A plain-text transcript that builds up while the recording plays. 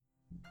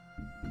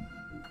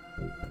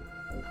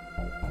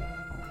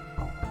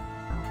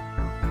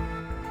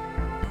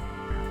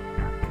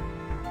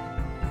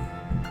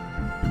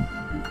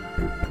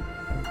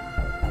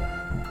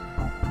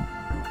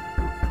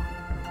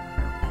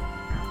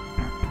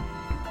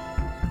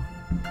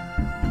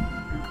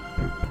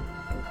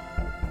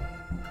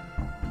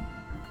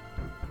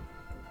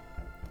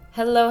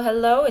Hello,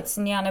 hello, it's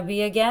Nyana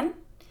B again.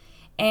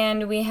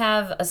 And we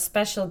have a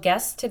special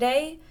guest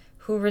today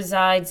who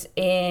resides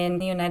in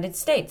the United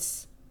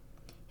States.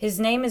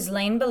 His name is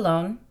Lane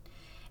Balone,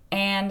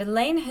 and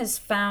Lane has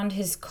found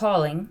his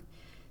calling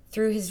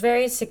through his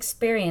various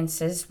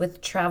experiences with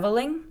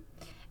traveling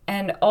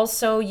and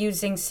also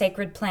using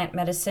sacred plant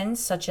medicines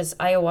such as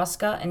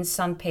ayahuasca and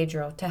San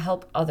Pedro to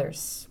help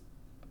others.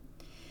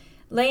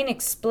 Lane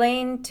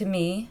explained to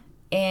me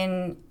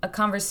in a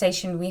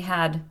conversation we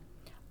had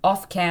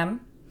off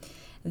cam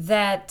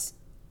that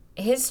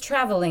his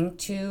traveling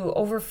to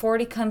over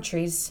 40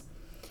 countries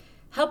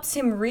helps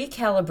him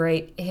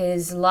recalibrate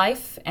his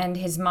life and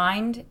his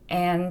mind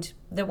and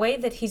the way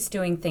that he's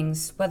doing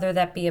things, whether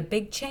that be a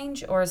big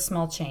change or a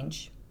small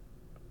change.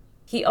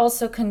 He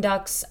also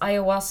conducts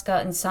ayahuasca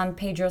and San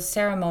Pedro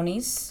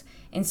ceremonies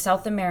in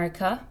South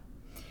America.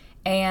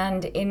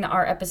 And in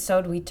our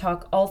episode, we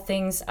talk all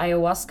things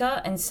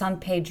ayahuasca and San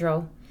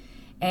Pedro.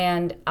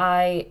 And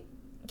I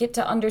get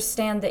to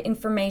understand the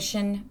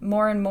information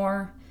more and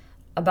more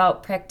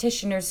about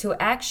practitioners who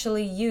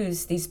actually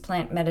use these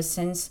plant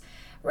medicines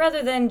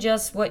rather than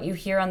just what you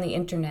hear on the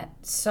internet.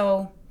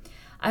 So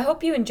I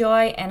hope you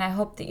enjoy and I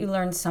hope that you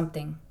learn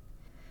something.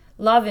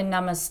 Love and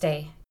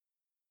namaste.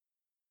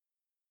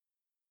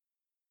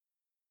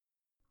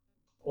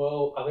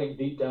 Well, I think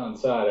deep down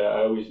inside,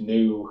 I always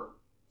knew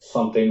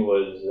something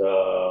was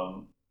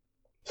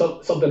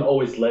something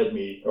always led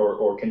me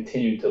or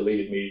continued to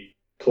lead me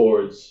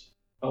towards.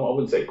 I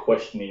wouldn't say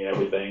questioning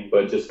everything,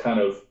 but just kind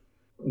of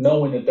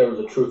knowing that there was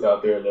a truth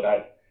out there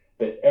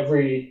that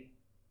every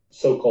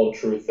so-called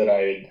truth that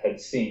I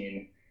had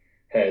seen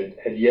had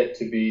yet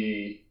to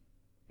be.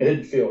 It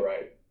didn't feel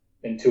right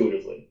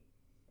intuitively,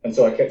 and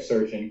so I kept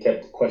searching,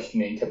 kept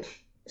questioning, kept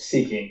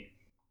seeking.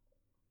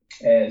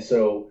 And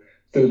so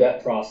through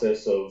that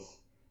process of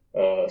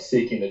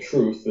seeking the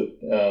truth,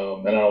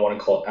 and I don't want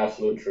to call it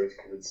absolute truth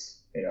because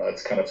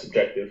it's kind of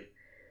subjective,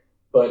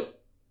 but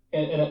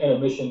in a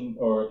mission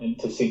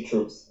to seek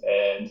truth.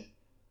 And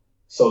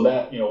so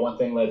that, one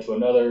thing led to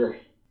another,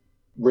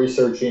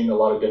 researching a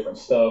lot of different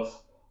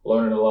stuff,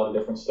 learning a lot of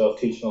different stuff,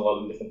 teaching a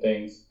lot of different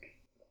things.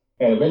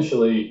 And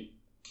eventually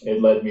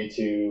it led me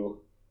to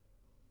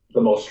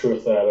the most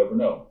truth that I've ever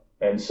known.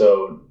 And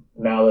so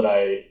now that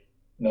I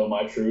know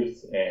my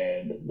truth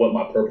and what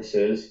my purpose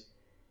is,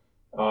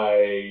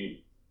 I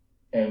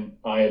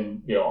I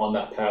am on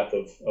that path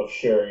of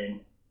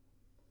sharing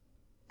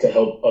to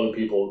help other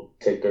people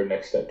take their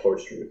next step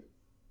towards truth.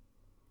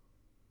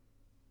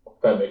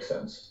 If that makes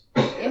sense.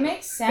 It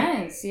makes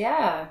sense,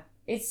 yeah.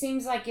 It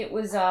seems like it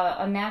was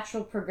a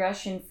natural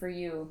progression for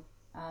you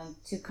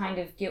to kind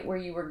of get where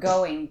you were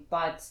going,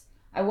 but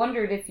I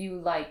wondered if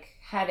you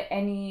had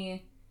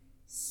any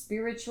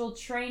spiritual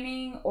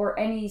training or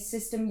any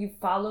system you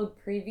followed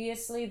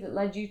previously that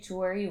led you to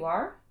where you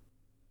are?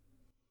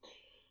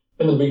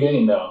 In the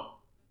beginning, no,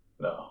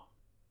 no,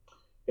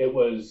 it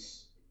was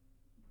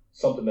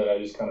something that I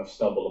just kind of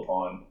stumbled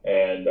upon,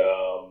 and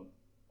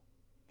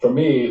for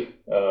me,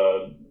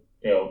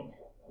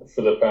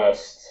 for the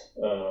past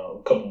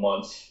couple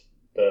months,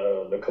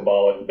 the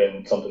Kabbalah has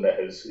been something that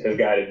has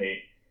guided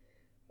me,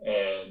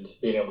 and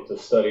being able to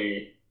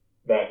study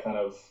that kind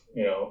of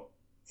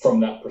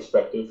from that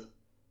perspective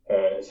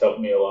has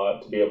helped me a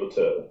lot to be able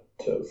to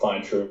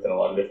find truth in a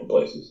lot of different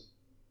places.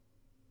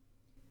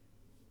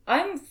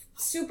 I'm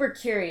super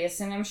curious,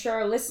 and I'm sure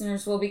our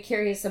listeners will be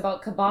curious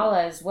about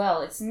Kabbalah as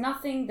well. It's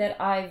nothing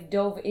that I've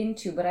dove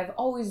into, but I've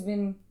always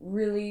been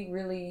really,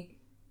 really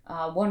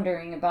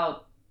wondering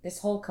about this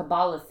whole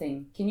Kabbalah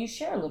thing. Can you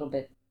share a little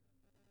bit?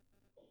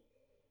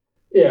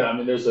 Yeah, I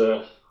mean, there's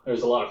a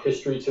lot of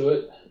history to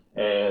it,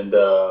 and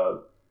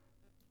the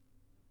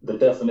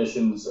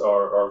definitions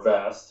are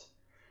vast,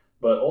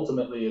 but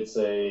ultimately it's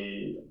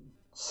a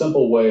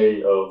simple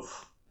way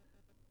of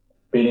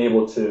being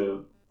able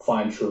to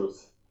find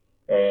truth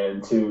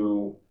and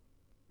to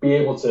be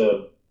able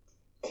to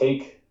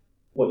take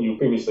what you've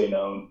previously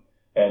known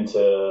and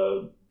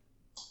to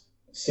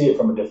see it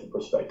from a different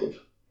perspective.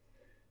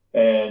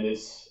 And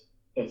it's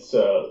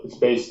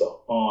based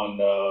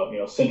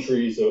on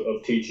centuries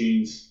of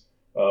teachings.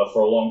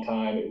 For a long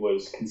time, it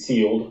was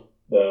concealed.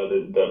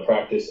 The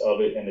practice of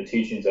it and the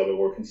teachings of it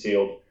were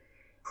concealed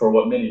for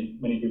what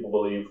many people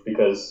believe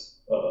because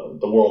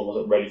the world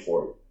wasn't ready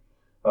for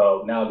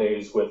it.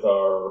 Nowadays, with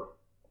our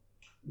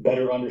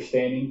better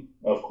understanding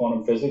of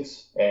quantum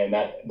physics and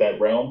that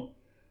realm,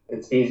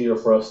 it's easier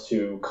for us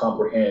to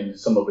comprehend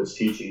some of its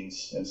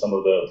teachings and some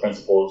of the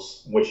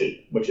principles which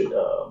it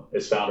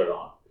is founded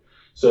on.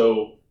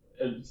 So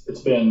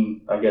it's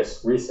been, I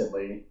guess,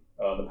 recently,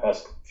 the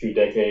past few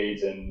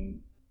decades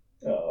and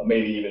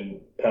maybe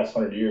even past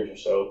 100 years or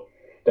so,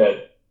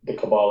 that the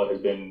Kabbalah has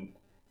been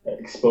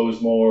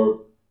exposed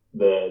more.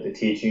 The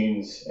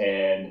teachings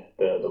and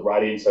the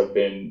writings have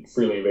been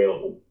freely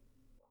available.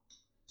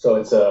 So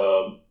it's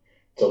a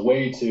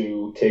way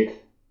to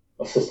take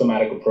a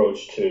systematic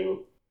approach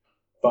to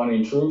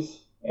finding truth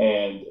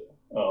and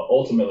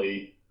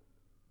ultimately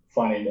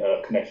finding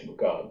a connection with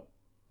God.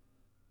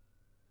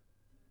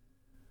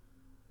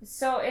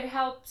 So it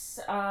helps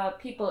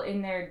people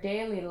in their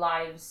daily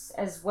lives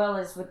as well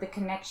as with the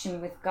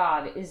connection with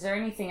God. Is there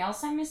anything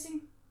else I'm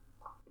missing?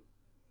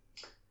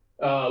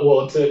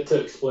 Well, to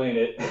explain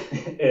it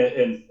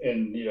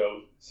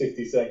in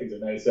 60 seconds or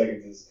 90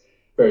 seconds is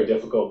very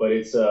difficult. But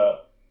it's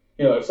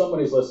if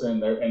somebody's listening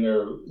there and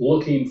they're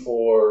looking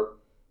for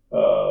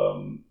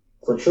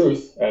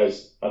truth,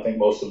 as I think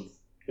most of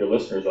your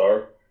listeners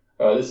are,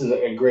 this is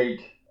a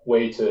great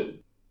way to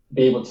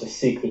be able to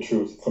seek the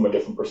truth from a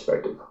different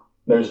perspective.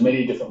 There's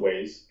many different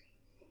ways,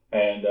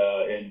 and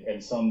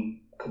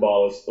some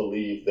Kabbalists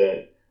believe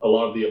that a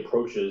lot of the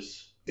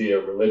approaches via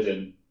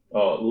religion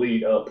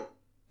lead up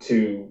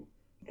to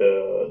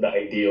the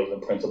ideals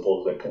and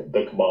principles that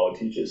the Kabbalah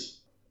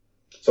teaches.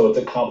 So it's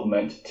a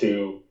complement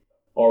to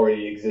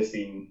already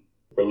existing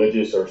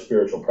religious or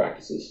spiritual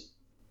practices.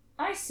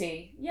 I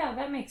see. Yeah,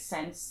 that makes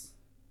sense.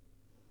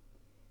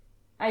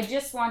 I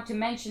just want to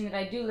mention that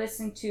I do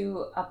listen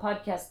to a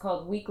podcast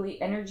called Weekly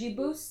Energy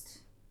Boost.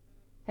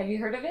 Have you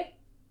heard of it?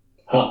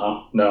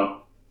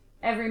 No.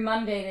 Every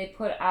Monday they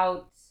put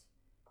out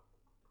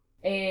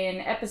an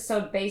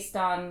episode based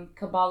on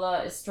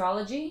Kabbalah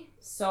astrology.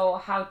 So,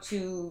 how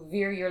to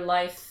veer your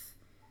life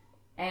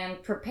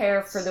and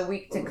prepare for the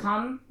week to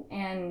come.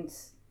 And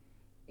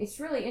it's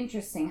really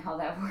interesting how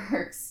that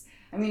works.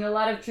 I mean, a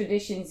lot of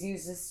traditions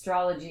use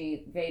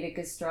astrology, Vedic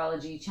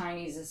astrology,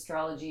 Chinese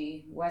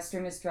astrology,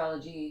 Western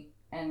astrology,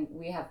 and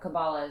we have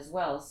Kabbalah as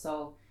well.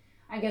 So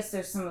I guess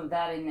there's some of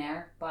that in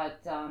there.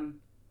 But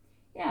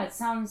yeah, it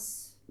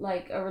sounds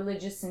like a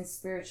religious and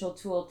spiritual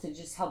tool to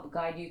just help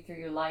guide you through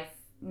your life,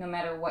 no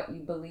matter what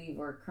you believe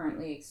or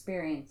currently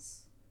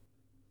experience.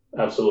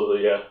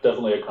 Absolutely, yeah,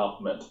 definitely a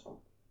compliment.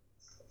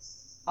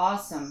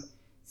 Awesome.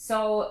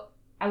 So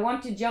I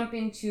want to jump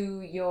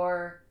into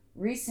your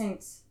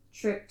recent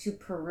trip to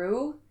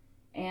Peru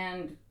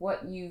and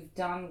what you've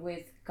done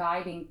with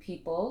guiding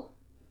people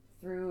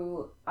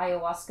through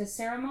ayahuasca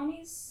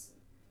ceremonies.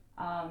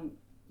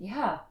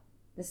 Yeah,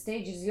 the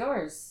stage is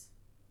yours.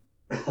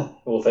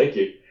 Well, thank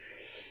you.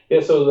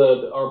 Yeah,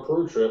 so our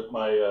Peru trip,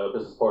 my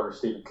business partner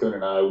Stephen Kuhn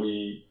and I,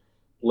 we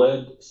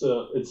led.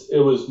 So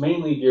it was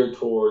mainly geared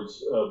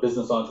towards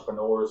business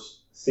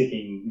entrepreneurs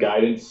seeking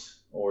guidance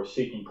or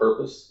seeking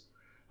purpose.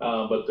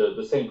 But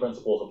the same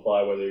principles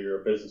apply whether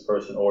you're a business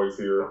person or if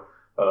you're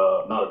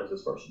not a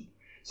business person.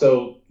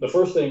 So the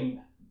first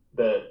thing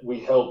that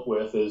we help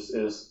with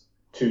is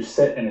to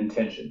set an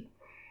intention,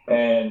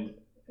 and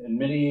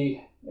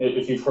many,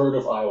 if you've heard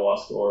of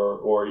ayahuasca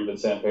or even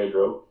San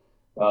Pedro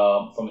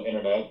from the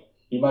internet,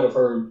 you might have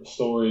heard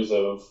stories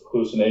of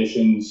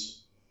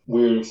hallucinations,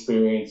 weird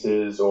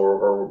experiences,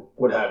 or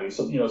what have you.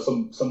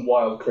 Some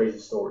wild, crazy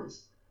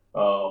stories.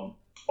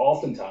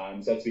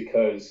 Oftentimes, that's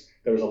because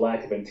there was a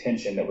lack of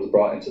intention that was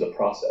brought into the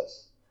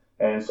process.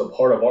 And so,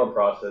 part of our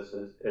process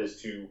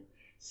is to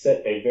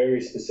set a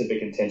very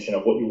specific intention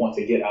of what you want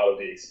to get out of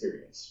the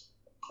experience.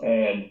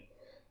 And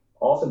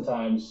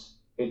oftentimes,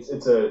 it's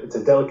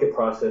a delicate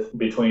process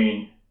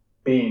between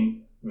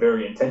being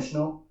very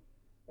intentional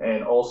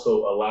and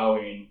also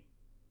allowing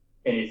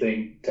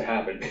anything to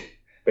happen,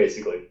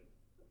 basically,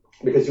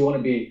 because you want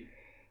to be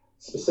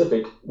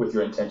specific with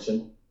your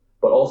intention,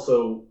 but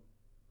also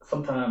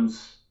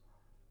sometimes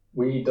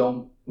we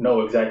don't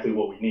know exactly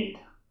what we need.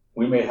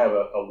 We may have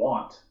a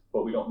want,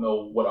 but we don't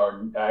know what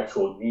our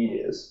actual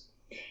need is.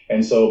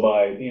 And so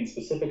by being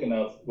specific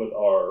enough with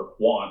our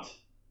want,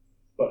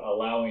 but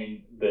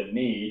allowing the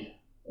need,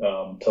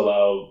 to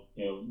allow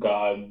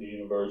God, the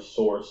universe,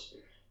 source,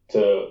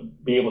 to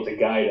be able to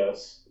guide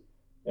us,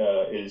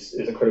 is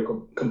a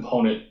critical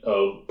component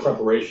of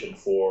preparation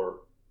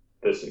for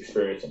this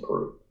experience in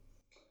Peru.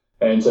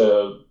 And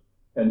to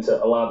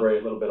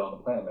elaborate a little bit on the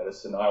plant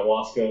medicine,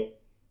 ayahuasca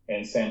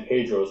and San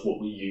Pedro is what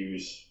we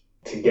use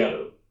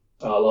together.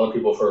 A lot of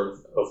people have heard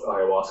of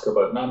ayahuasca,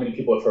 but not many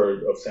people have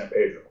heard of San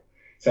Pedro.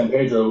 San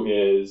Pedro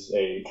is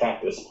a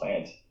cactus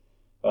plant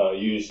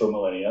used for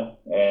millennia,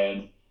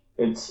 and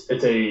it's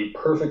a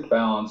perfect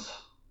balance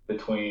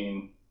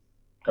between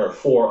or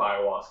for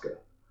ayahuasca.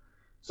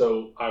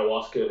 So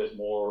ayahuasca is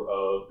more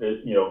of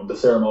it, the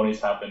ceremonies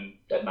happen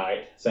at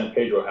night. San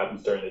Pedro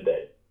happens during the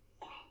day.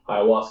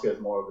 Ayahuasca is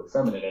more of the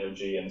feminine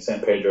energy, and San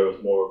Pedro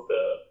is more of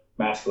the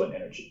masculine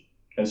energy.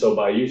 And so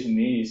by using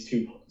these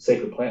two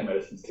sacred plant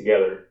medicines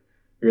together,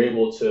 you're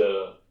able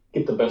to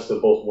get the best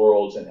of both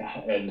worlds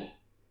and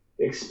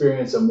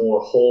experience a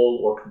more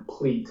whole or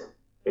complete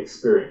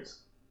experience.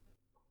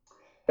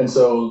 And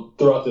so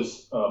throughout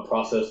this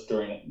process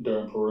during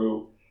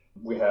Peru,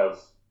 we have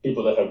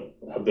people that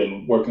have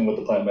been working with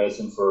the plant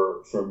medicine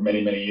for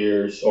many, many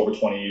years, over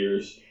 20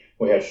 years.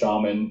 We have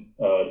shaman,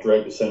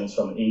 direct descendants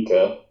from the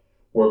Inca,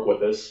 work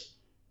with us.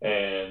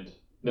 And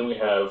then we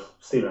have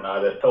Stephen and I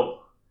that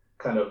help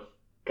kind of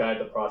guide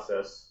the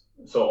process.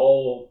 So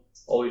all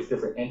these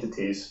different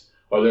entities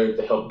are there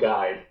to help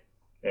guide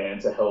and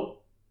to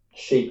help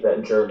shape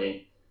that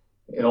journey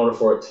in order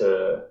for it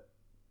to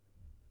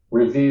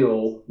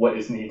reveal what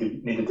is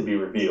needed to be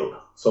revealed.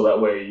 So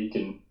that way you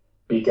can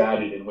be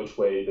guided in which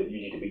way that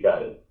you need to be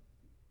guided.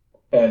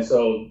 And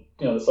so,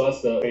 so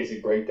that's the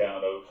basic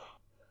breakdown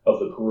of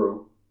the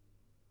Peru.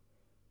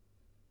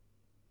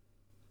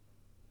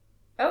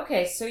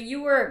 Okay, so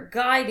you were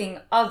guiding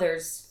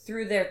others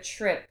through their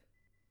trip.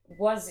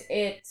 Was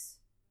it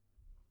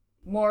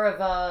more of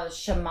a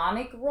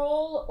shamanic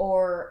role,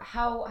 or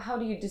how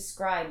do you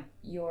describe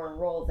your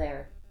role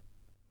there?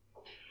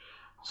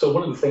 So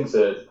one of the things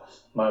that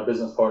my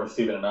business partner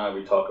Stephen and I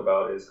we talk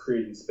about is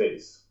creating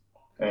space,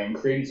 and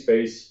creating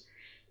space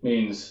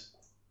means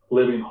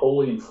living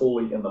wholly and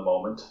fully in the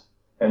moment.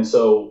 And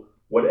so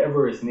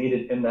whatever is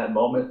needed in that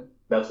moment,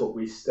 that's what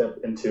we step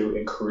into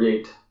and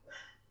create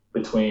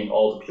between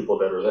all the people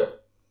that are there.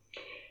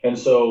 And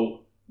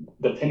so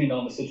depending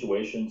on the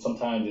situation,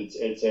 sometimes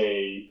it's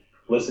a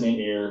listening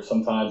ear,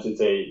 sometimes it's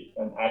a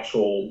an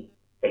actual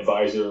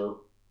advisor,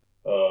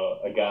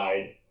 a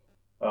guide.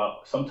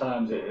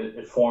 Sometimes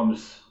it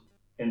forms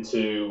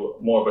into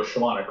more of a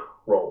shamanic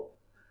role.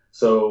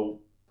 So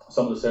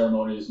some of the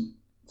ceremonies,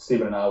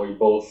 Stephen and I, we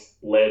both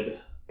led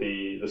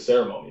the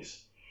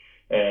ceremonies,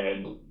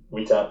 and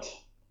we tapped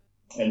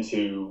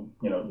into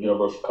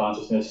universal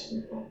consciousness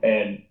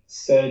and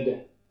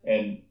said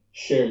and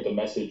shared the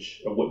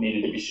message of what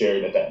needed to be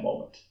shared at that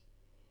moment.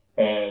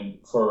 And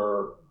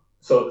for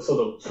so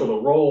the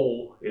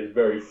role is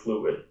very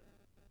fluid,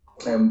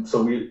 and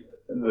so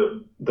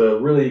the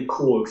really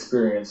cool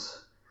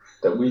experience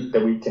that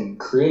we can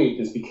create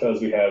is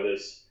because we have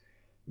this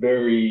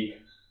very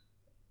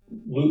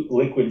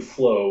liquid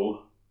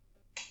flow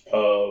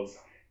of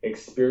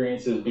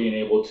experiences being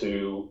able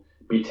to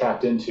be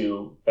tapped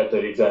into at the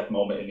exact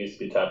moment it needs to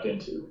be tapped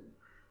into.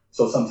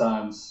 So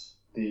sometimes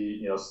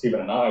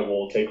Stephen and I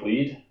will take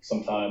lead.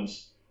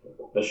 Sometimes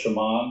the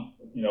shaman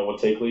will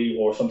take lead,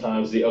 or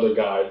sometimes the other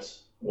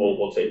guides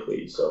will take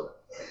lead. So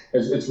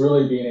it's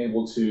really being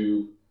able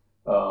to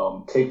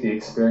take the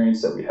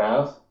experience that we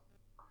have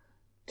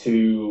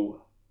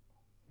to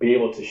be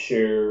able to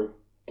share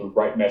the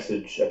right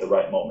message at the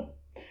right moment.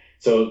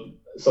 So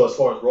as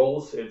far as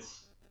roles,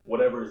 it's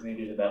whatever is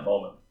needed in that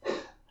moment.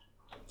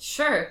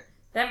 Sure,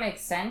 that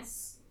makes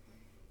sense.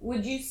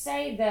 Would you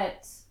say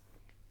that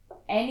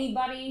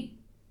anybody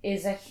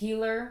is a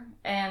healer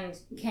and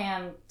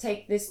can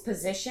take this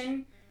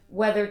position,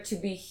 whether to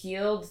be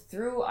healed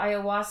through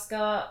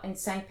ayahuasca and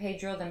San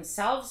Pedro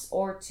themselves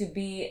or to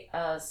be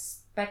a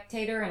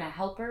spectator and a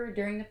helper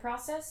during the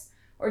process?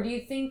 Or do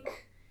you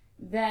think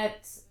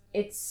that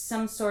it's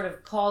some sort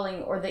of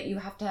calling or that you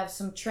have to have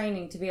some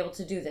training to be able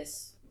to do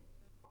this?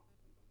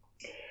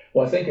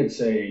 Well, I think it's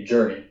a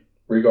journey,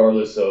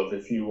 regardless of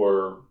if you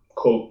were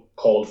quote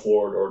called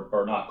for it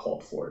or not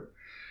called for it.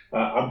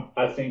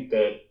 I think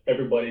that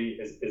everybody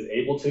is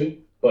able to,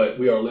 but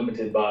we are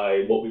limited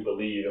by what we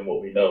believe and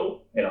what we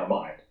know in our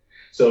mind.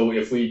 So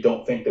if we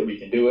don't think that we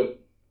can do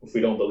it, if we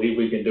don't believe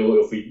we can do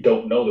it, if we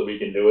don't know that we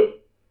can do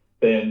it,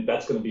 then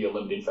that's going to be a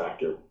limiting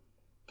factor.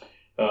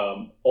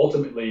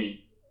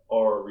 Ultimately,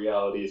 our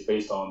reality is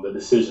based on the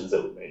decisions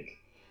that we make.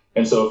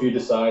 And so if you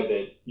decide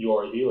that you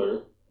are a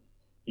healer,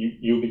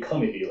 you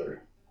become a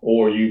healer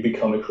or you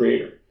become a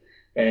creator.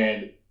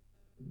 And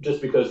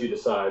just because you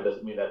decide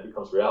doesn't mean that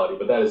becomes reality,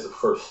 but that is the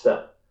first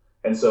step.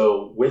 And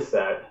so with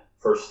that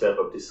first step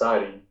of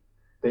deciding,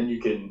 then you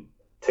can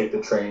take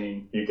the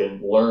training, you can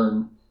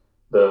learn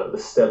the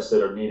steps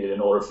that are needed in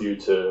order for you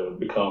to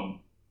become,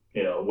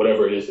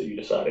 whatever it is that you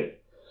decided.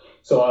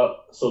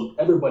 So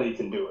everybody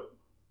can do it,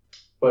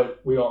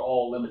 but we are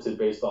all limited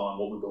based on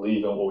what we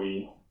believe and what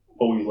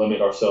we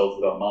limit ourselves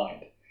with our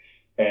mind.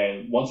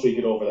 And once we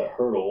get over that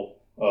hurdle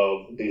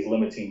of these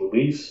limiting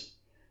beliefs,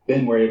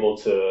 then we're able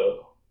to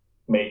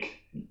make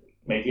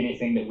make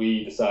anything that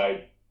we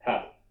decide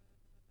happen.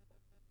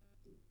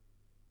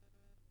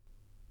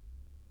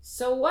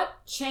 So,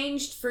 what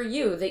changed for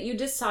you that you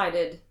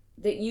decided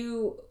that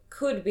you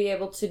could be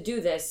able to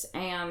do this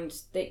and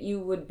that you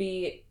would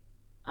be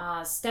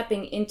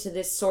stepping into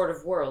this sort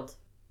of world?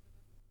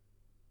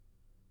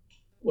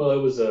 Well,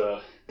 it was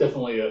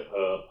definitely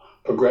a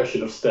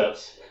progression of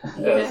steps,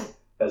 Yeah.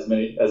 as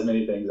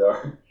many things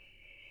are.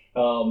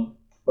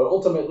 But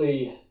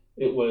ultimately,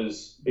 it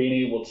was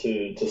being able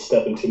to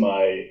step into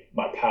my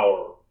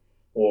power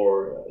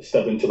or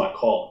step into my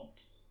calling.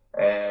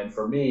 And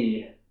for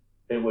me,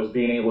 it was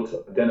being able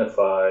to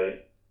identify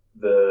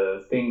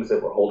the things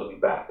that were holding me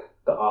back,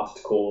 the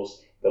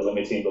obstacles, the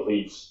limiting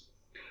beliefs.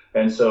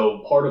 And so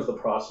part of the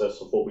process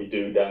of what we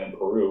do down in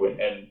Peru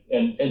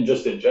and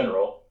just in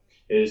general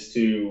is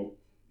to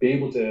be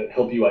able to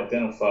help you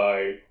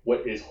identify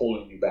what is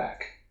holding you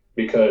back.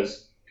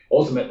 Because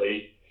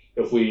ultimately,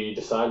 if we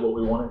decide what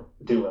we want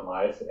to do in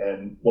life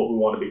and what we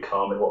want to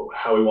become and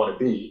how we want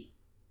to be,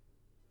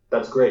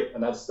 that's great.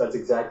 And that's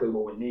exactly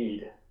what we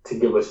need to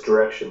give us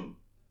direction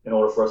in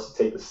order for us to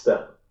take the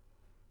step.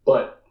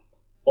 But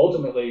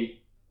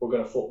ultimately, we're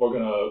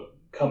gonna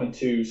come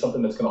into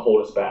something that's gonna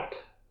hold us back,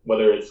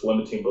 whether it's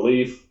limiting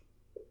belief,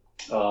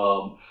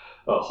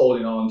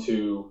 holding on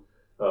to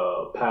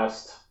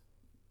past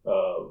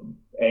uh,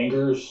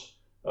 angers,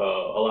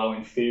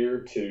 allowing fear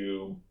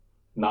to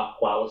not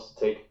allow us to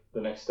take the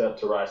next step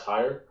to rise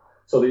higher.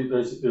 So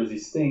there's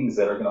these things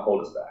that are going to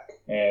hold us back,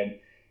 and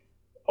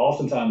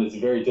oftentimes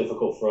it's very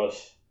difficult for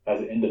us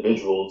as an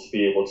individual to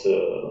be able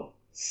to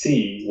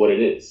see what it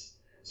is.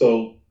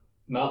 So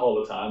not all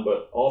the time,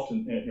 but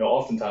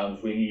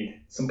oftentimes we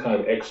need some kind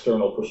of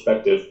external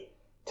perspective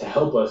to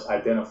help us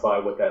identify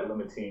what that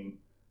limiting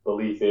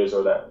belief is,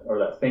 or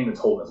that thing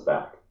that's holding us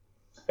back.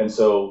 And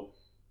so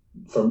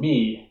for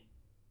me,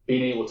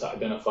 being able to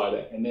identify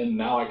that and then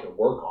now I can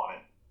work on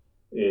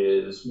it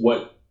is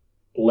what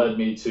led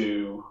me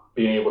to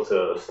being able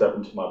to step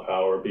into my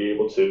power, be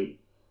able to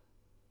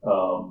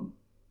um,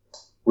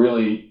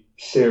 really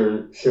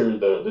share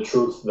the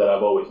truth that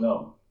I've always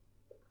known.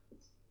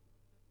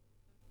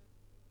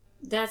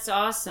 That's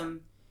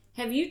awesome.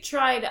 Have you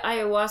tried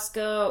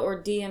ayahuasca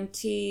or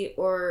DMT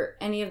or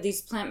any of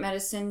these plant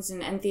medicines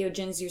and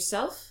entheogens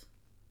yourself?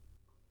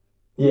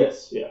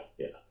 Yes, yeah,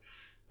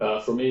 yeah.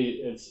 For me,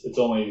 it's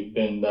only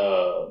been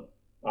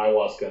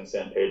ayahuasca and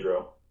San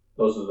Pedro.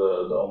 Those are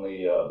the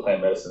only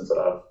plant medicines that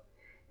I've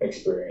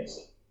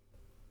experienced.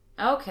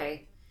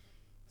 Okay.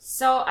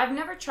 So I've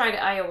never tried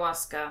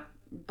ayahuasca,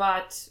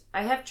 but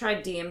I have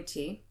tried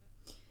DMT.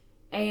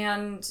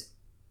 And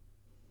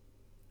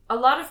a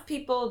lot of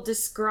people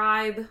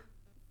describe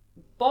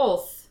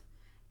both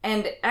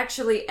and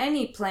actually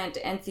any plant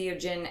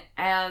entheogen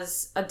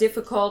as a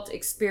difficult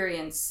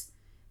experience,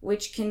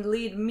 which can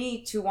lead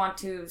me to want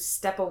to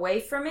step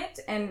away from it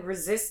and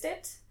resist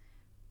it,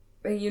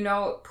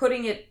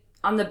 putting it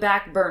on the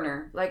back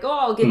burner. Like, oh,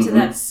 I'll get to Mm-hmm.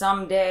 that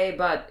someday,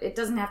 but it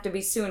doesn't have to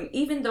be soon,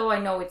 even though I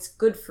know it's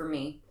good for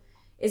me.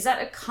 Is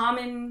that a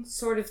common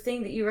sort of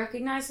thing that you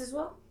recognize as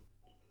well?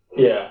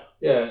 Yeah,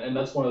 yeah, and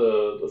that's one of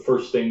the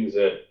first things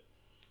that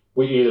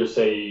we either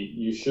say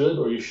you should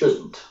or you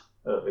shouldn't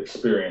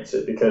experience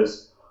it,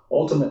 because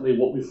ultimately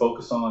what we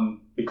focus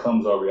on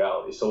becomes our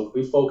reality. So if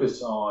we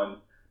focus on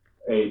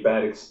a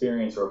bad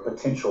experience or a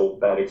potential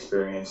bad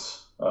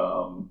experience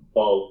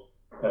while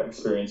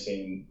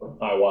experiencing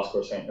ayahuasca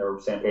or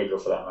San Pedro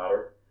for that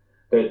matter,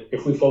 that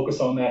if we focus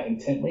on that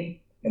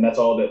intently and that's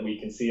all that we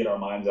can see in our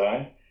mind's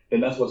eye,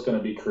 then that's what's going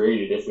to be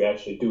created if we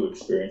actually do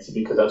experience it,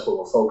 because that's what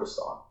we're focused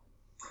on.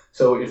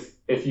 So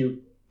if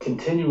you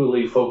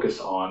continually focus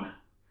on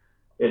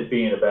it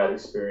being a bad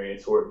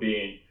experience or it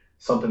being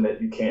something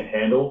that you can't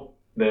handle,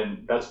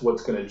 then that's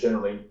what's going to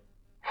generally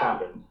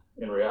happen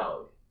in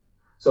reality.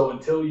 So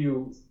until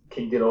you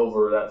can get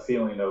over that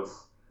feeling of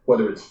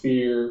whether it's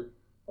fear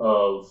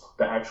of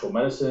the actual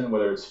medicine,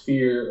 whether it's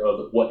fear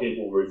of what it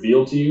will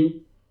reveal to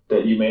you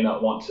that you may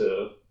not want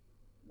to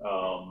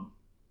um,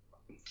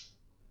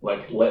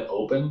 like let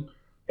open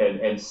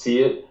and see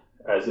it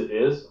as it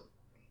is,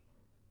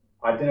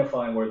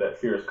 identifying where that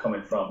fear is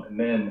coming from and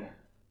then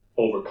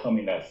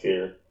overcoming that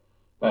fear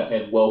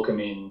and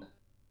welcoming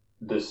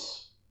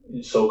this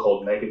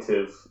so-called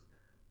negative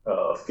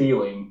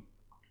feeling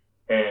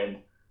and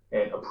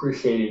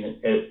appreciating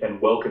it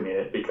and welcoming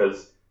it,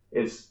 because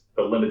it's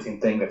the limiting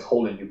thing that's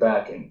holding you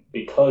back. And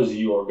because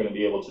you are going to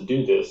be able to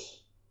do this,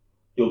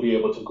 you'll be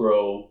able to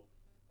grow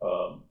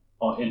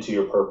into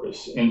your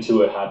purpose,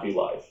 into a happy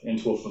life,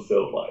 into a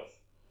fulfilled life.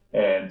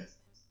 And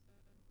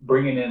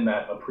bringing in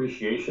that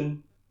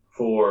appreciation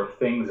for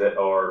things that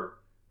are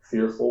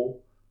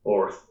fearful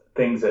or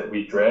things that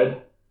we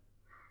dread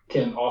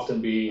can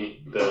often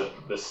be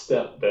the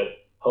step that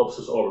helps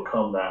us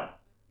overcome that,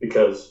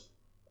 because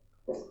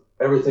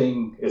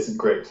everything isn't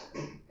great.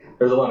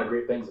 There's a lot of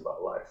great things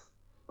about life,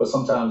 but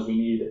sometimes we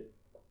need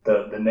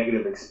the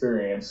negative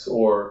experience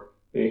or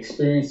the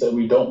experience that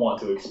we don't want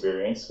to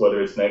experience,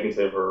 whether it's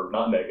negative or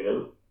not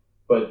negative,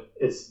 but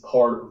it's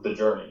part of the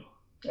journey.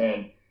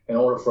 And in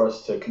order for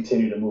us to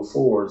continue to move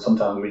forward,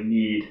 sometimes we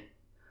need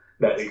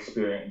that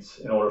experience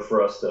in order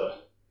for us to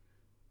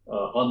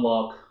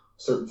unlock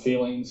certain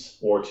feelings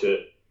or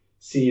to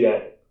see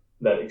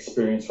that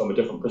experience from a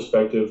different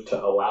perspective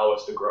to allow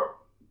us to grow.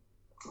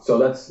 So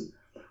that's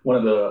one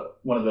of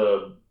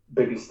the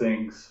biggest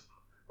things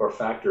or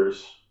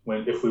factors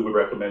when if we would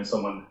recommend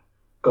someone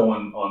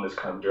going on this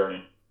kind of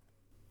journey.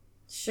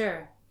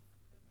 Sure.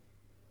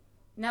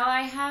 Now,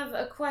 I have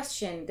a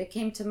question that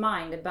came to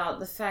mind about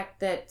the fact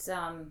that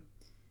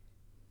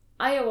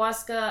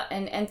ayahuasca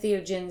and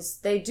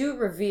entheogens, they do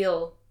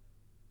reveal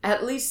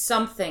at least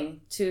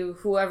something to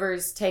whoever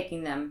is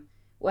taking them,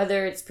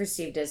 whether it's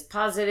perceived as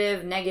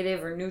positive,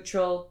 negative, or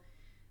neutral.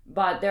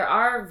 But there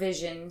are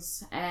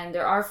visions and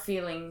there are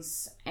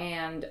feelings,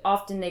 and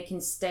often they can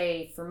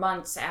stay for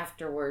months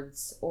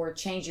afterwards or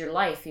change your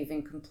life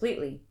even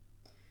completely.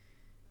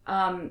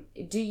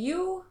 Do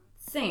you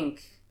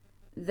think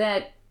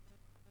that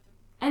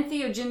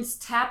entheogens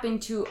tap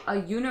into a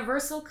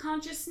universal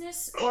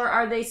consciousness, or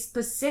are they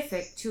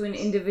specific to an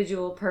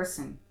individual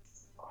person?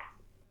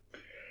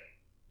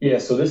 Yeah,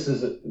 so this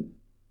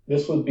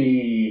would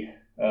be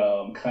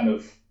kind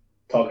of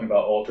talking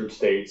about altered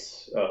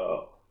states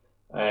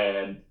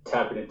and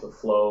tapping into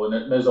flow,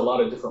 and there's a lot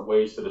of different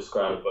ways to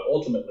describe it. But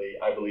ultimately,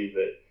 I believe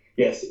that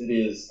yes, it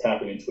is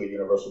tapping into a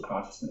universal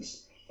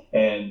consciousness,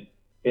 and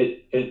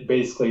it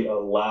basically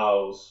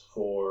allows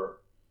for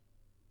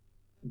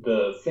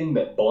the thing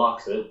that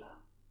blocks it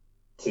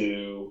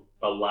to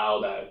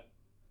allow that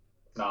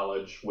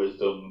knowledge,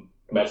 wisdom,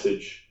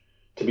 message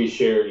to be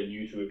shared and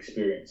you to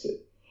experience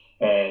it.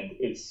 And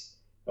it's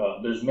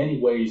there's many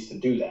ways to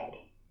do that,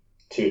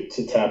 to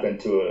tap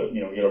into a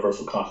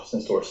universal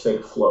consciousness or a state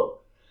of flow.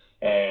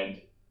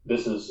 And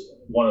this is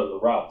one of the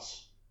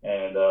routes.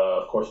 And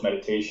of course,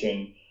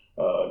 meditation,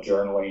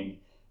 journaling,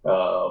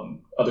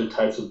 other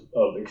types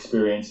of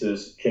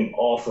experiences can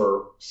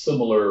offer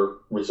similar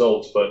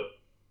results, but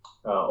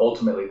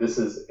ultimately, this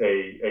is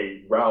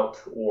a route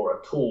or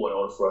a tool in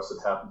order for us to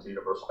tap into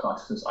universal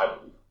consciousness, I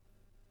believe.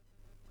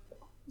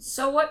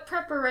 So, what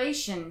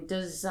preparation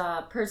does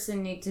a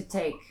person need to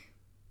take?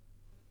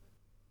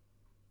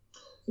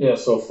 Yeah,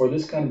 so for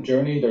this kind of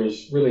journey,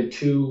 there's really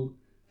two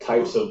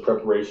types of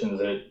preparations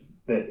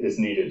that is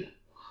needed.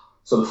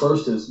 So the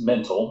first is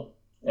mental,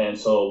 and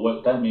so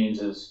what that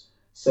means is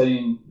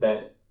setting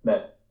that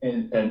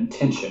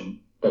intention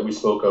that we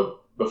spoke of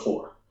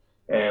before.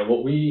 And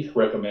what we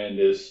recommend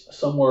is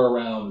somewhere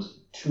around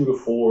 2 to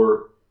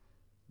 4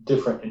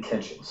 different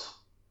intentions.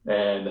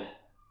 And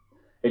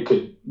it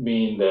could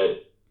mean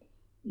that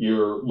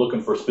you're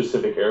looking for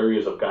specific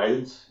areas of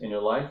guidance in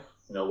your life,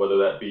 whether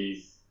that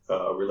be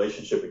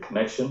relationship and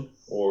connection,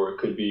 or it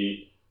could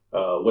be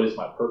what is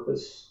my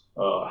purpose?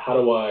 How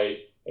do I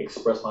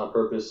express my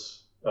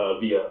purpose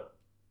via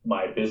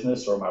my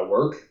business or my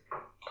work?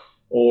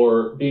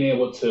 Or being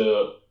able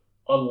to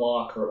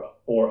unlock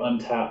or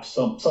untap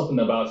something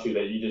about you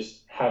that you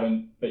just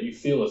haven't, that you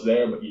feel is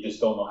there, but you just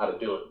don't know how to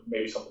do it.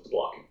 Maybe something's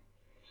blocking.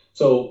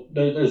 So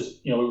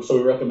so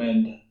we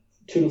recommend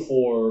 2 to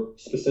 4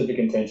 specific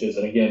intentions.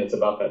 And again, it's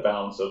about that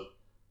balance of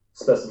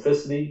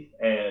specificity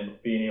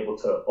and being able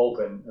to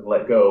open and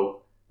let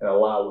go and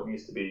allow what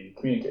needs to be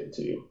communicated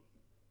to you.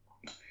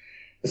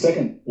 The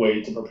second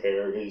way to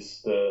prepare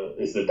is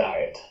the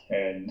diet.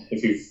 And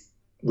if you've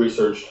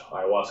researched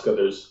ayahuasca,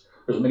 there's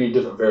many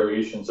different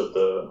variations of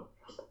the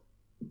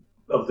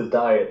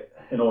diet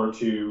in order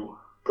to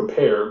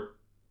prepare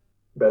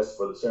best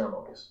for the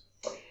ceremonies.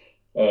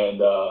 And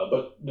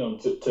but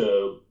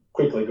to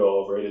quickly go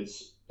over it,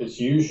 it's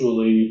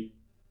usually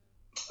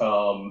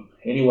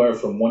anywhere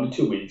from 1 to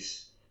 2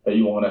 weeks that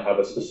you want to have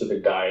a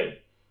specific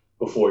diet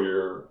before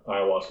your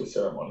ayahuasca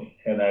ceremony,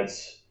 and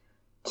that's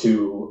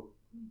to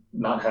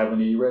not have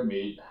any red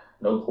meat,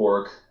 no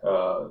pork,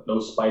 no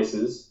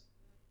spices,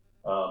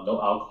 no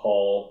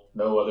alcohol,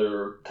 no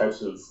other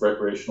types of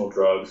recreational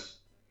drugs,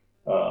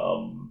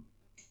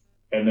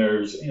 and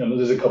there's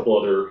a couple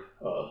other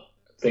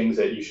things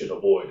that you should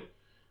avoid.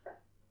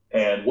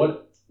 And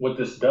what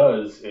this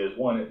does is,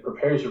 one, it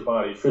prepares your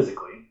body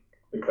physically,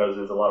 because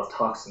there's a lot of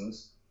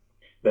toxins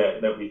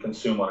that we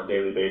consume on a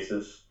daily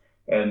basis,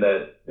 and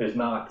that is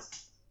not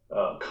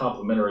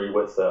complementary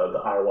with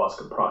the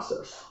ayahuasca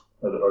process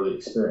or the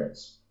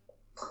experience.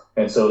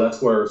 And so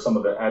that's where some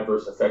of the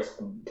adverse effects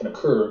can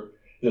occur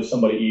if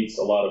somebody eats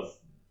a lot of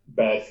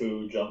bad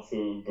food, junk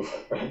food,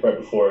 right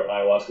before an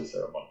ayahuasca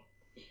ceremony.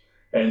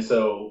 And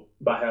so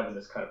by having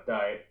this kind of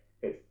diet,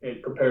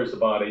 it prepares the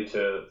body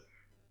to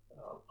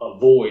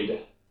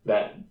avoid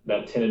that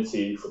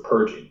tendency for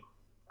purging.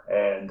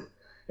 And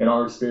in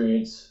our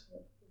experience,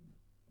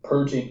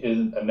 purging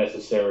isn't a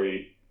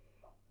necessary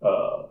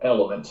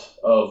element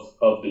of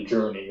the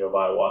journey of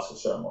ayahuasca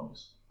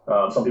ceremonies.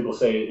 Some people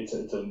say it's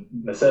a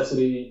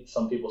necessity.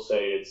 Some people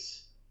say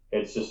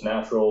it's just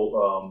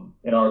natural.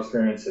 In our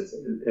experience,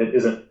 it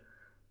isn't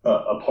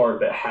a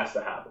part that has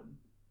to happen.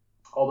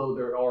 Although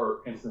there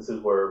are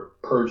instances where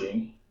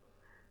purging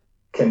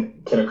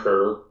can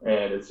occur,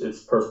 and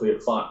it's perfectly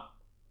fine.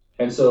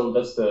 And so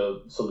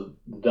the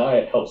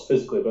diet helps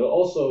physically, but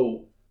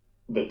also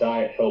the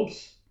diet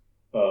helps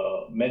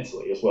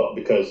mentally as well,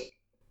 because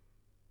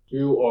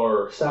you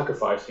are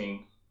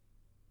sacrificing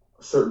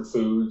certain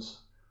foods,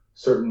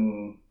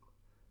 certain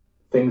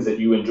things that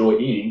you enjoy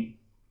eating,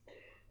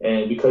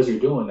 and because you're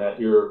doing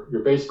that, you're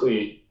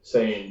basically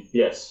saying,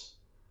 yes,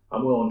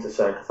 I'm willing to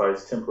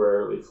sacrifice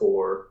temporarily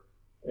for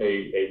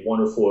a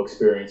wonderful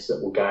experience that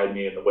will guide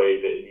me in the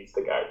way that it needs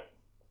to guide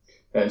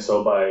me. And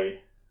so by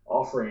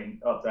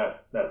offering up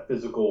that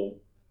physical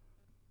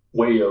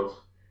way of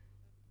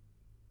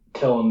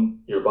telling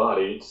your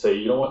body to say,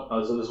 you know what,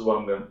 this is what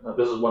I'm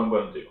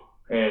going to do.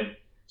 And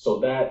so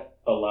that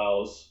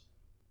allows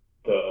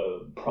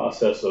the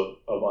process of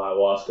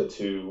ayahuasca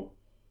to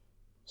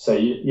say,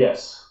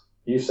 yes,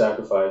 you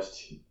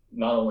sacrificed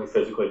not only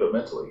physically but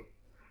mentally.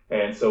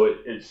 And so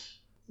it's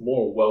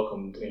more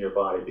welcomed in your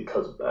body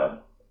because of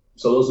that.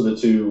 So those are the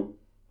two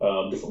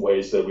different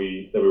ways that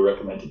we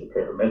recommend to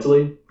prepare: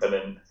 mentally, and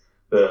then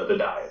the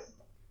diet.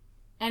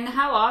 And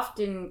how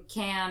often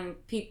can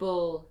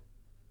people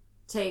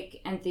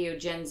take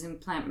entheogens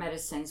and plant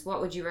medicines?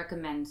 What would you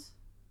recommend?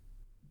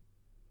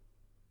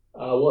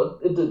 Well,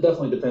 it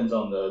definitely depends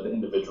on the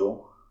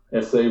individual.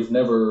 If they've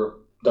never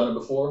done it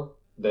before,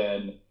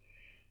 then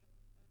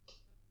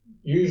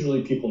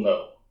usually people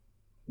know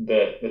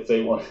that if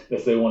they want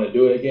to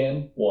do it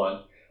again,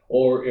 one,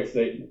 or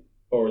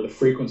the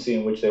frequency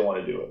in which they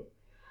want to do it.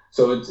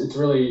 So it's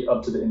really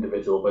up to the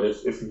individual. But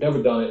if you've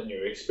never done it and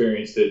you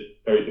experienced it,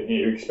 or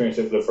you experienced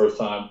it for the first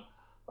time,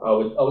 I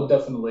would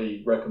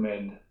definitely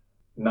recommend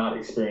not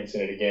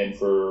experiencing it again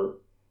for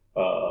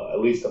at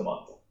least a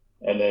month,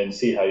 and then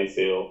see how you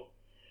feel.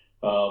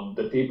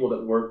 The people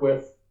that work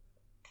with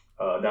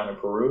down in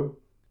Peru,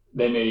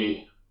 they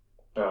may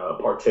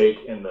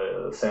partake in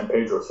the San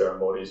Pedro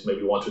ceremonies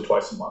maybe once or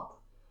twice a month,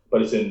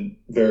 but it's in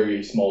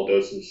very small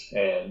doses.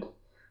 And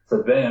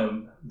for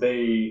them,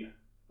 they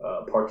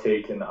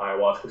partake in the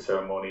ayahuasca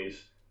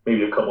ceremonies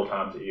maybe a couple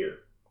times a year.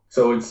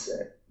 So that's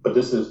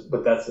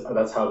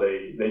how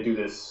they do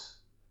this.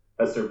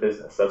 That's their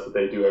business. That's what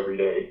they do every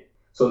day.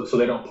 So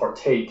they don't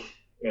partake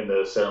in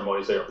the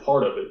ceremonies. They are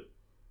part of it,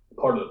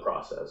 part of the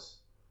process.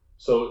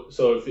 So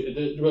if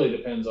it really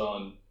depends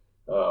on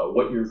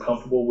what you're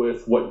comfortable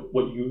with,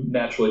 what you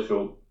naturally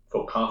feel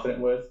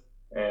confident with,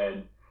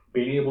 and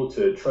being able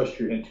to trust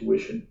your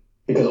intuition.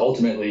 Because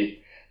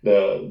ultimately,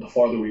 the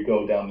farther we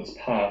go down this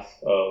path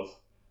of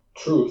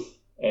truth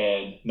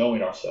and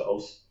knowing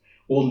ourselves,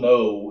 we'll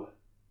know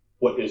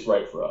what is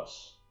right for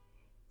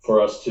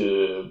us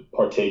to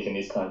partake in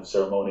these kinds of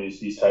ceremonies,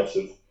 these types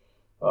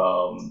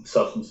of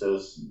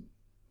substances,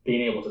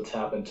 being able to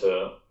tap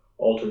into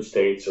altered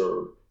states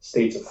or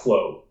states of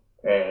flow.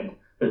 And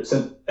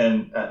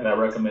I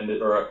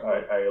recommended, or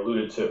I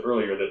alluded to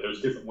earlier, that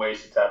there's different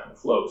ways to tap into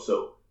flow.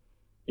 So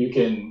you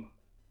can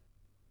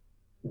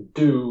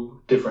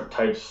do different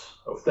types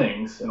of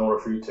things in order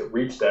for you to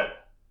reach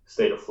that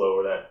state of flow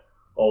or that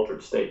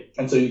altered state.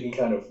 And so you can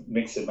kind of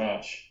mix and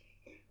match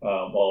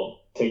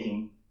while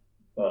taking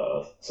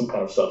some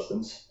kind of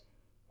substance,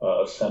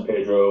 San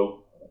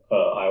Pedro,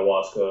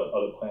 ayahuasca,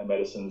 other plant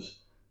medicines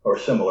are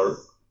similar,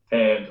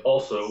 and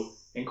also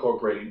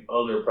incorporating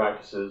other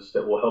practices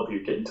that will help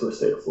you get into a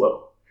state of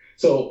flow.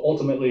 So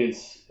ultimately,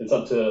 it's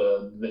up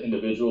to the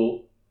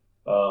individual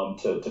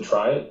to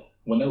try it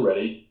when they're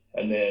ready,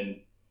 and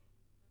then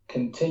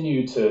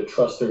continue to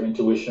trust their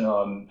intuition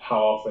on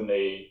how often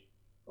they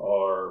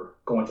are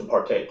going to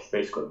partake,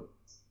 basically.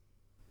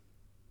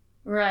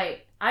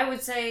 Right. I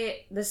would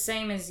say the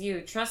same as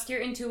you. Trust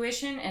your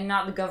intuition and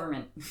not the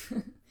government.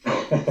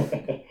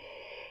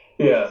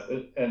 Yeah,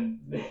 and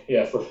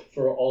yeah,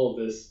 for all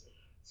of this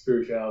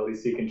spirituality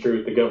seeking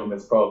truth, the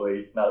government's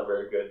probably not a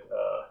very good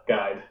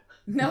guide.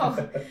 No,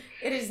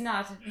 it is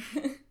not.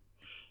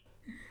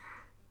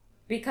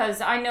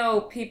 Because I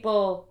know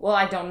people, well,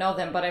 I don't know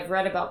them, but I've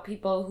read about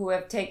people who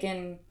have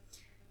taken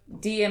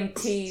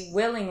DMT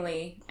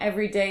willingly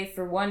every day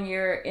for 1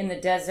 year in the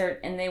desert,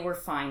 and they were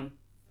fine.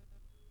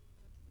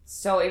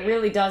 So it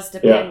really does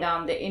depend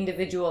on the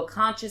individual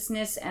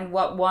consciousness and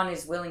what one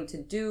is willing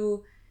to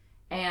do,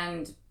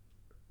 and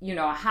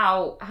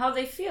how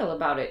they feel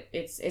about it.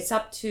 It's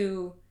up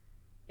to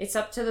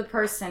the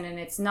person, and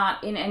it's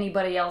not in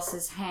anybody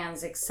else's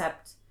hands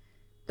except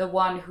the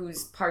one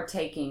who's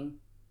partaking.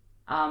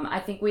 I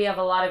think we have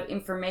a lot of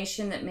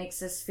information that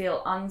makes us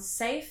feel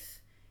unsafe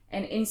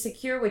and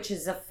insecure, which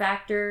is a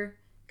factor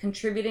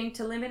contributing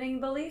to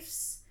limiting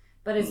beliefs.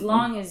 But as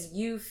long as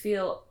you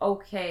feel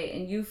okay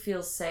and you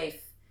feel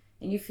safe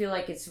and you feel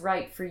like it's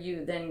right for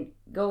you, then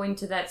go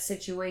into that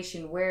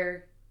situation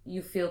where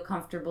you feel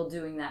comfortable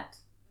doing that.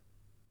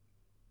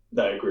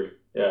 I agree.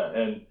 Yeah,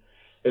 and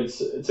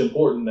it's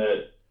important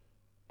that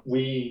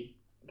we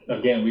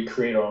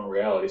create our own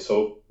reality.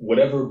 So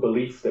whatever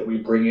belief that we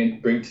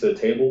bring to the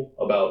table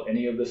about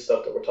any of this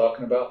stuff that we're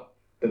talking about,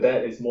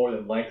 that is more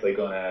than likely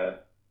going to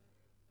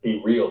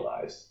be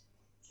realized.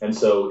 And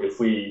so if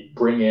we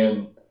bring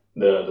in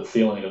the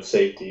feeling of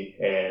safety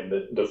and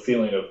the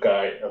feeling of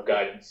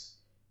guidance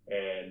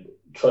and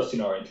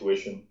trusting our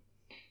intuition,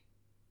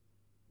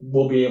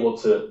 we'll be able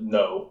to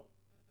know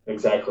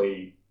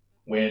exactly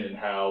when and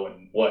how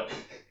and what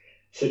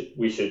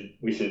we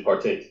should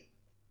partake.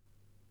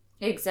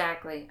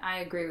 Exactly. I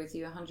agree with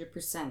you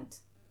 100%.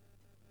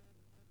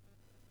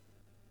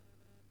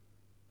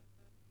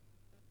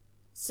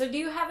 So do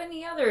you have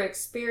any other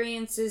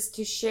experiences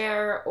to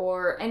share,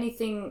 or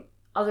anything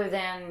other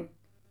than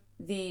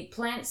the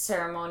plant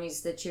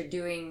ceremonies that you're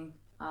doing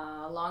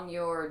along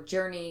your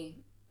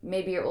journey?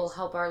 Maybe it will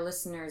help our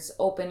listeners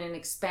open and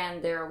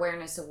expand their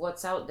awareness of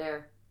what's out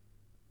there.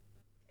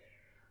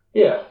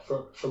 Yeah,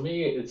 for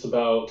me, it's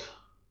about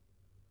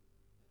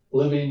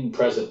living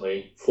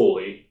presently,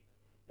 fully,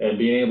 and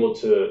being able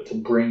to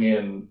bring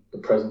in the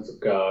presence of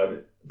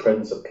God, the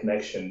presence of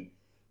connection,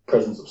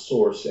 presence of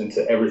source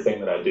into everything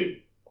that I do.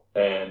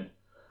 And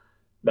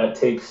that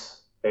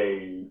takes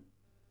a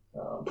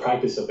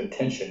practice of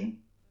intention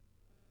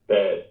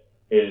that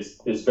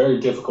is very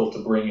difficult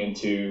to bring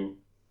into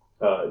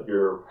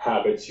your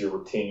habits, your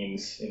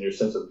routines, and your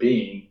sense of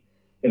being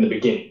in the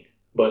beginning.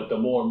 But the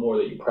more and more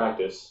that you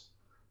practice,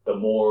 the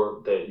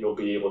more that you'll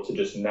be able to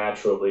just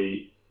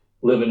naturally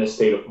live in a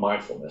state of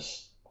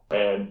mindfulness.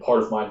 And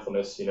part of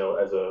mindfulness, as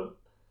a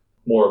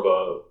more of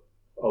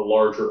a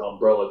larger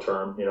umbrella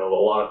term, a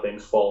lot of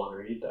things fall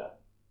underneath that.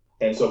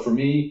 And so for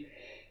me,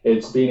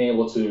 it's being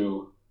able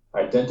to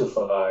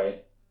identify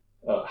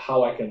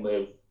how I can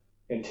live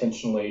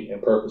intentionally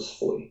and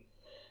purposefully.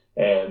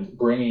 and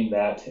bringing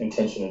that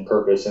intention and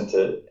purpose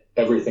into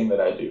everything that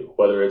I do,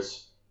 whether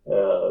it's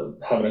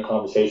having a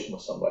conversation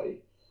with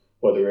somebody,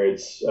 whether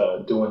it's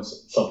doing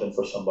something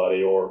for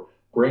somebody, or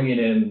bringing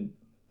in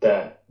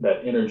that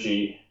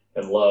energy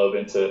and love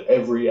into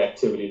every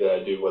activity that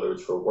I do, whether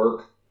it's for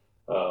work,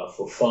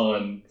 for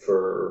fun,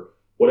 for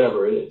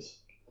whatever it is.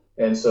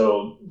 And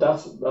so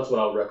that's what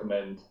I would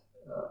recommend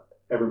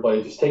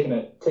everybody just taking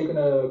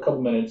a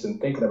couple minutes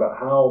and thinking about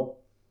how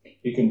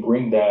you can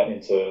bring that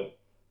into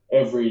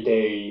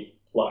everyday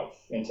life,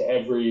 into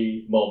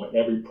every moment,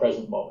 every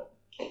present moment.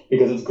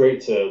 Because it's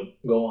great to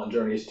go on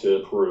journeys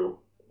to Peru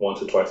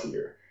once or twice a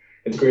year.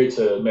 It's great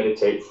to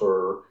meditate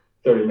for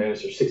 30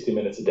 minutes or 60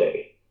 minutes a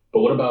day.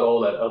 But what about all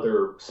that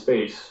other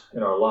space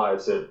in our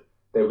lives that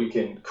we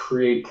can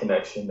create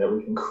connection, that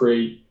we can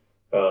create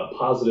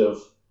positive,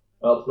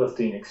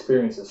 uplifting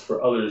experiences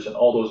for others and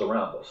all those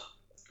around us?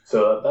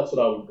 So that's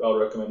what I would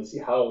recommend, to see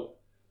how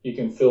you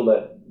can fill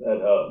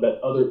that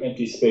other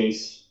empty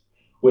space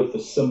with the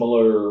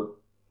similar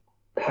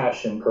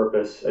passion,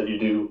 purpose as you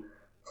do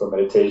for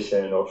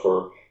meditation or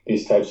for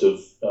these types of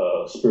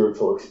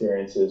spiritual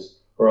experiences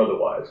or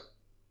otherwise.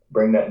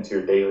 Bring that into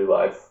your daily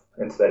life,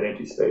 into that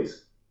empty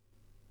space.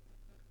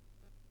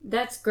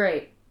 That's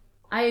great.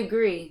 I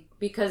agree,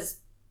 because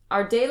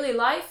our daily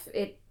life,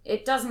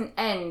 it doesn't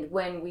end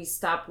when we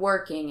stop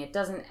working. It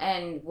doesn't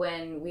end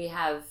when we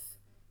have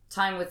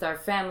time with our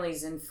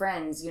families and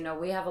friends.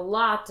 We have a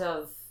lot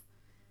of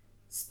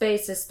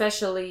space,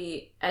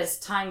 especially as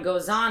time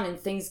goes on and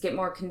things get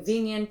more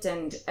convenient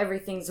and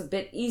everything's a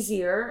bit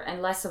easier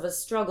and less of a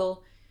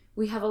struggle.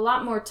 We have a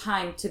lot more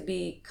time to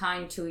be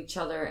kind to each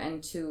other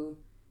and to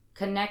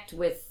connect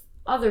with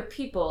other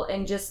people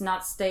and just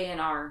not stay in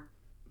our,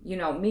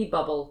 me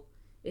bubble.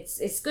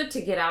 It's good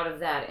to get out of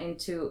that and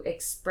to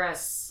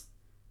express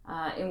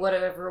in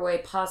whatever way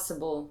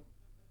possible.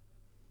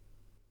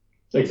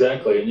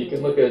 Exactly. And you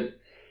can look at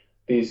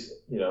these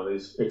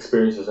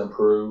experiences in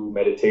Peru,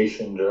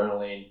 meditation,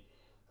 journaling,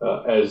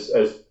 as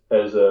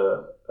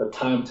a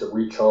time to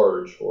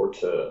recharge, or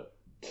to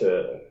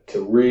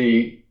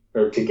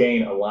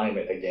gain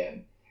alignment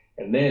again.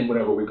 And then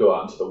whenever we go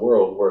out into the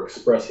world, we're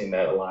expressing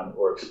that alignment,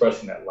 we're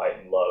expressing that light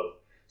and love.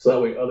 So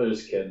that way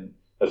others can,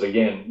 as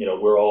again,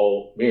 we're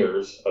all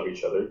mirrors of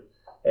each other.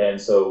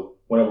 And so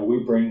whenever we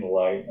bring the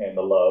light and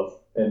the love,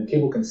 then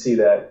people can see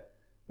that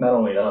not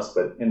only in us,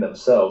 but in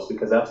themselves,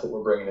 because that's what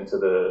we're bringing into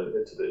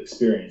the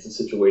experience and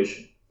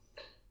situation.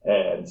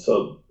 And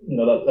so,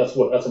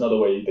 that's another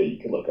way that you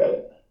can look at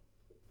it.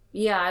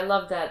 Yeah, I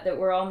love that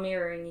we're all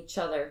mirroring each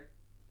other.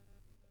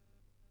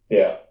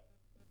 Yeah.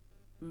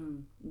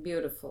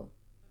 Beautiful.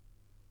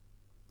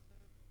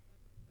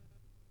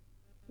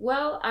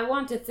 Well, I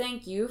want to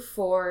thank you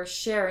for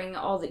sharing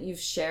all that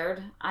you've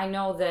shared. I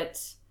know that,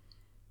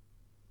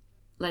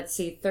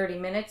 30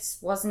 minutes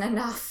wasn't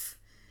enough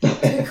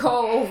to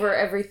go over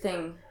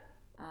everything.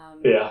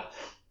 Yeah.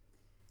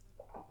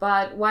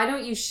 But why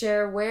don't you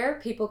share where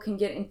people can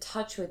get in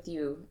touch with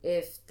you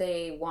if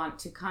they want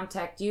to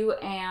contact you,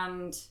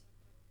 and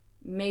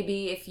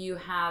maybe if you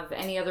have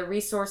any other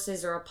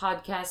resources or a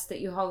podcast that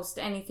you host,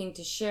 anything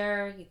to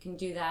share, you can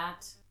do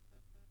that.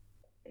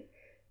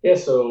 Yeah,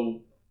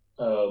 so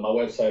my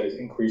website is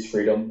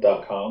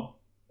increasefreedom.com.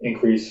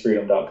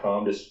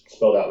 Increasefreedom.com, just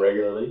spelled out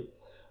regularly.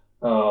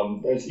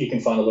 You can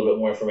find a little bit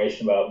more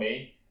information about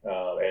me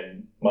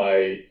and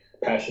my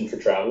passion for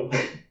travel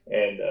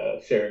and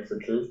sharing for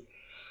truth.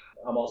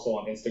 I'm also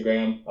on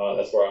Instagram.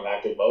 That's where I'm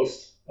active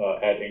most,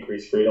 at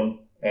Increase Freedom.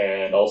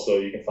 And also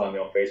you can find me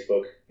on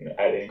Facebook,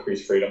 at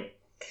Increase Freedom.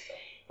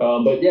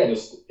 But yeah,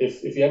 just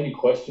if you have any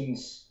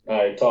questions,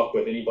 I talk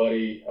with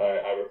anybody,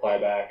 I reply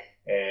back.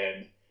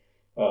 And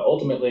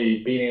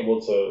ultimately being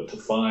able to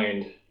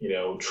find,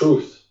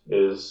 truth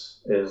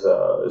is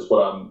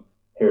what I'm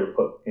here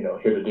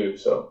to do.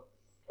 So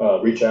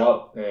reach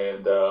out,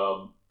 and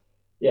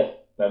yeah.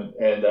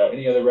 And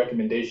any other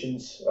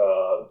recommendations?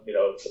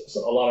 A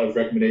lot of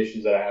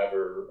recommendations that I have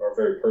are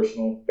very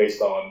personal,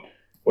 based on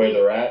where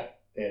they're at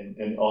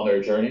and on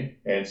their journey.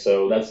 And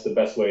so that's the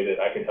best way that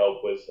I can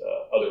help with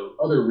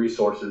other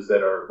resources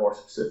that are more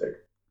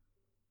specific.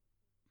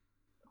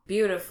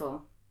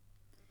 Beautiful.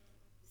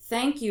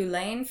 Thank you,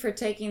 Lane, for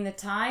taking the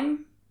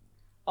time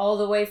all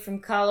the way from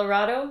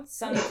Colorado,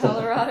 sunny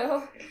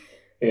Colorado.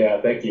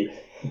 Yeah, thank you.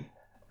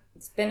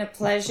 It's been a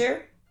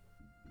pleasure.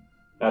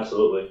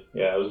 Absolutely.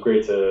 Yeah, it was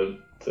great to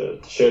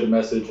share the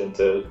message and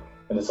to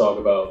talk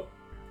about,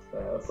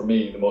 for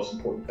me, the most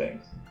important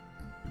things.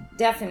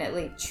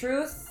 Definitely.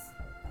 Truth,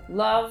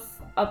 love,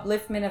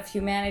 upliftment of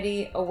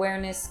humanity,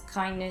 awareness,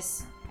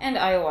 kindness, and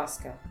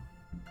ayahuasca.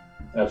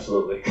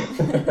 Absolutely.